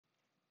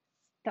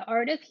The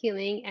Art of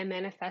Healing and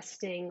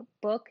Manifesting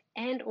book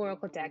and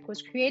oracle deck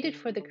was created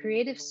for the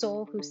creative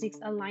soul who seeks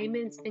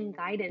alignments and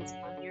guidance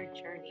on your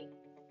journey.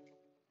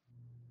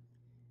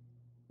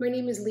 My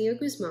name is Leah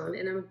Guzman,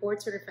 and I'm a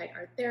board-certified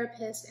art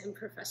therapist and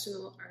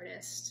professional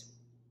artist.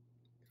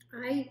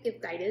 I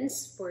give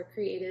guidance for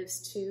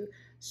creatives to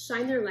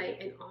shine their light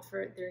and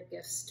offer their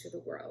gifts to the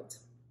world.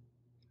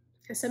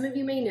 As some of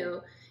you may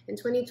know, in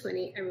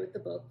 2020, I wrote the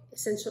book,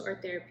 Essential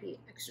Art Therapy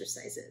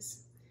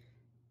Exercises.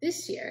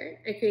 This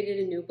year, I created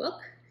a new book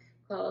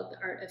called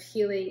The Art of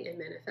Healing and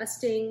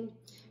Manifesting,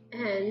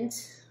 and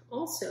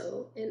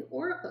also an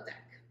oracle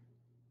deck.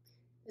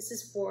 This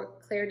is for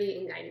clarity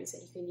and guidance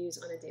that you can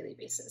use on a daily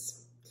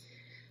basis.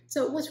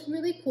 So what's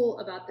really cool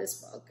about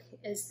this book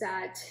is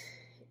that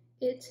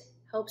it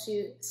helps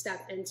you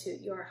step into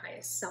your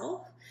highest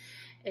self.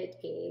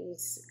 It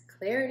gains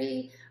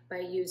clarity by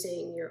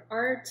using your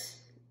art.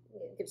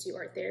 It gives you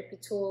art therapy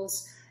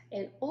tools.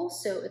 And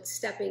also it's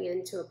stepping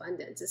into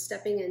abundance. It's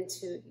stepping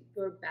into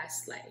your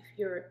best life,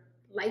 your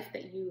life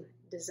that you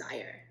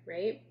desire,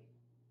 right?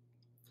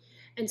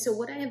 And so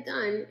what I have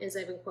done is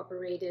I've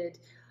incorporated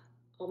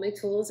all my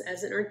tools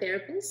as an art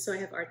therapist. So I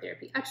have art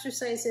therapy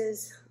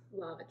exercises,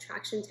 law of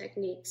attraction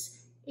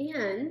techniques,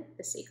 and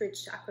the sacred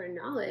chakra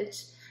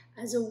knowledge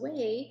as a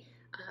way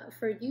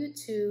for you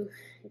to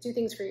do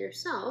things for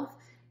yourself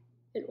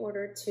in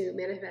order to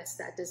manifest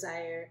that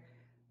desire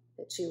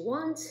that you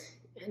want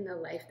and the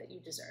life that you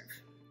deserve.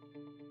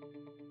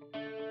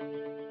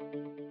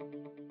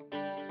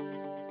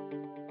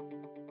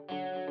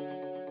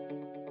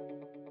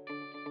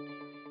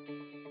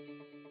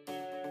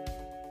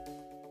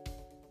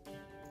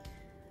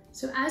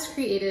 So as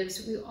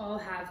creatives, we all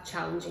have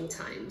challenging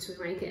times.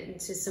 We might get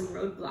into some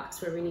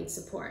roadblocks where we need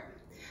support.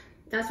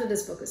 That's what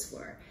this book is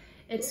for.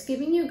 It's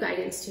giving you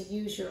guidance to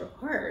use your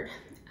art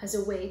as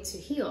a way to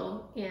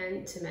heal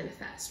and to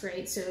manifest,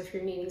 right? So if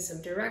you're needing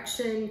some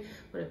direction,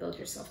 want to build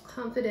your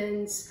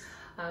self-confidence,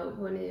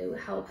 want to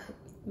help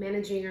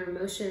managing your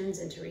emotions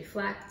and to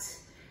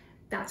reflect,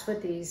 that's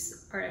what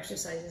these art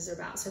exercises are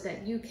about, so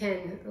that you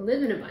can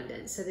live in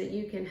abundance, so that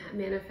you can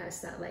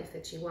manifest that life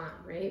that you want,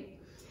 right?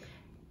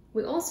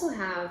 We also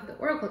have the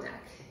oracle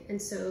deck.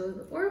 And so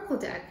the oracle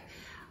deck,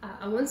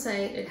 on one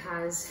side, it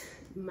has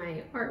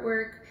my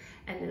artwork,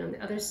 and then on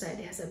the other side,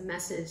 it has a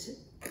message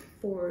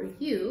for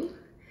you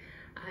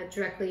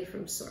directly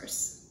from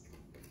source.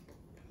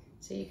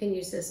 So you can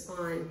use this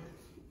on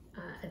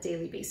a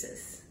daily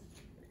basis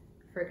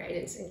for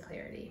guidance and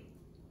clarity.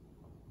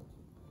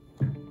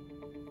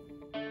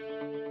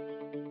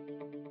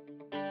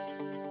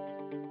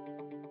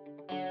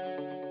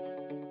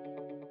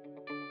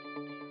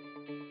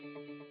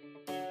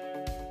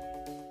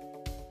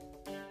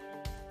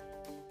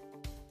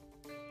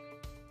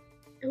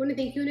 I want to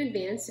thank you in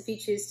advance if you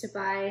choose to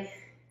buy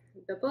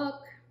the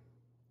book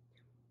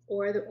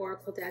or the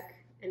oracle deck,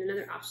 and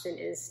another option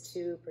is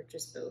to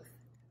purchase both.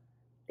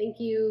 Thank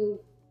you.